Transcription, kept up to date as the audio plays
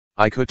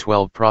iQoo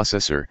 12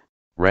 processor,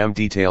 RAM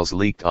details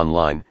leaked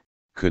online,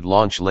 could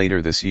launch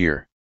later this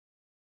year.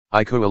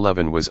 iQoo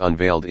 11 was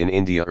unveiled in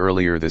India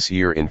earlier this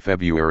year in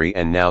February,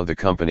 and now the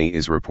company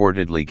is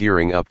reportedly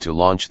gearing up to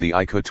launch the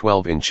iQoo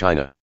 12 in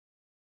China.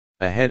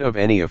 Ahead of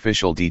any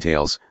official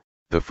details,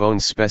 the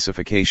phone's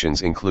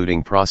specifications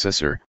including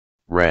processor,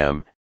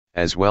 RAM,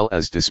 as well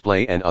as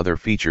display and other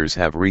features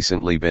have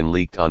recently been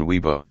leaked on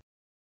Weibo.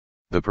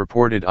 The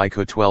purported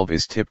iQoo 12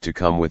 is tipped to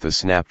come with a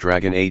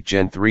Snapdragon 8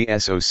 Gen 3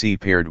 SoC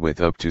paired with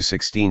up to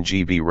 16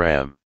 GB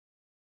RAM.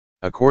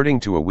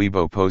 According to a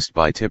Weibo post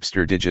by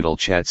Tipster Digital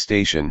Chat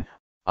Station,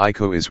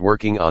 iQoo is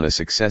working on a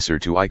successor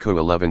to iQoo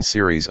 11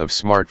 series of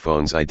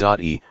smartphones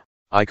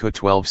iQoo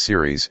 12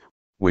 series,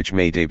 which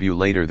may debut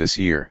later this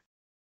year.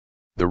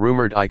 The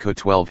rumored iQoo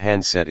 12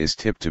 handset is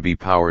tipped to be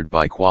powered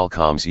by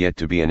Qualcomm's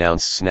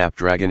yet-to-be-announced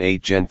Snapdragon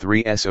 8 Gen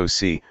 3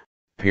 SoC,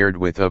 paired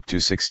with up to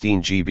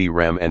 16 GB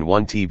RAM and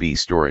 1 TB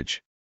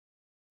storage.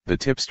 The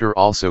tipster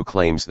also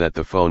claims that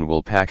the phone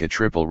will pack a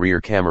triple rear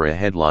camera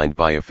headlined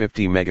by a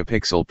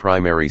 50-megapixel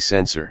primary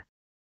sensor.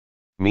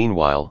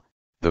 Meanwhile,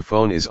 the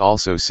phone is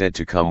also said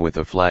to come with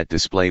a flat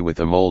display with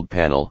AMOLED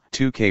panel,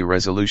 2K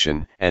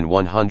resolution, and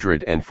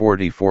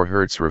 144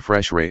 Hz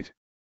refresh rate.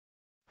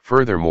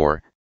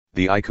 Furthermore,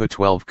 the iQoo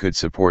 12 could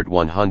support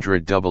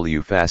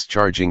 100W fast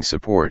charging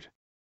support.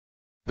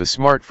 The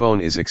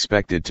smartphone is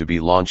expected to be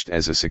launched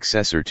as a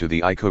successor to the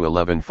iQoo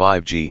 11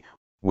 5G,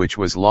 which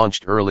was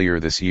launched earlier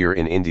this year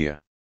in India.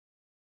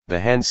 The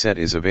handset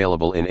is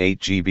available in 8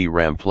 GB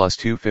RAM plus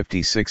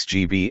 256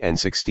 GB and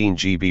 16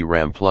 GB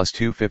RAM plus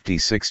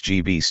 256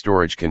 GB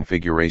storage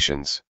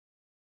configurations.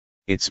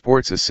 It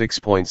sports a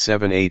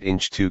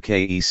 6.78-inch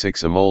 2K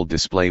E6 AMOLED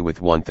display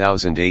with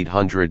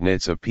 1800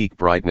 nits of peak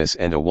brightness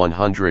and a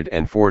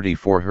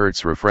 144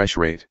 Hz refresh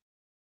rate.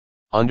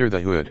 Under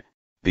the hood,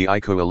 the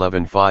iQoo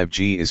 11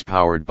 5G is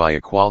powered by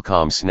a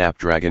Qualcomm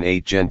Snapdragon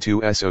 8 Gen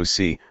 2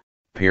 SoC,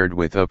 paired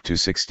with up to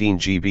 16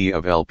 GB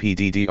of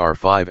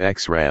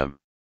LPDDR5X RAM.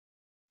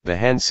 The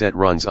handset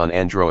runs on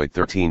Android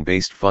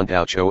 13-based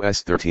FontOS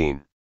OS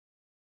 13.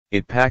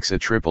 It packs a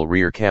triple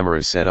rear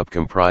camera setup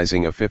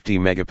comprising a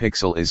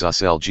 50-megapixel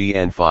ISOCELL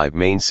GN5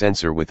 main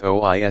sensor with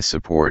OIS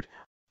support,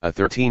 a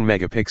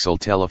 13-megapixel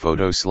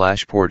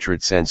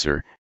telephoto/portrait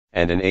sensor,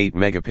 and an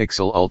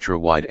 8-megapixel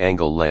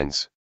ultra-wide-angle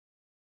lens.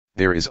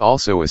 There is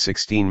also a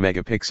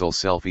 16-megapixel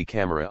selfie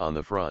camera on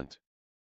the front.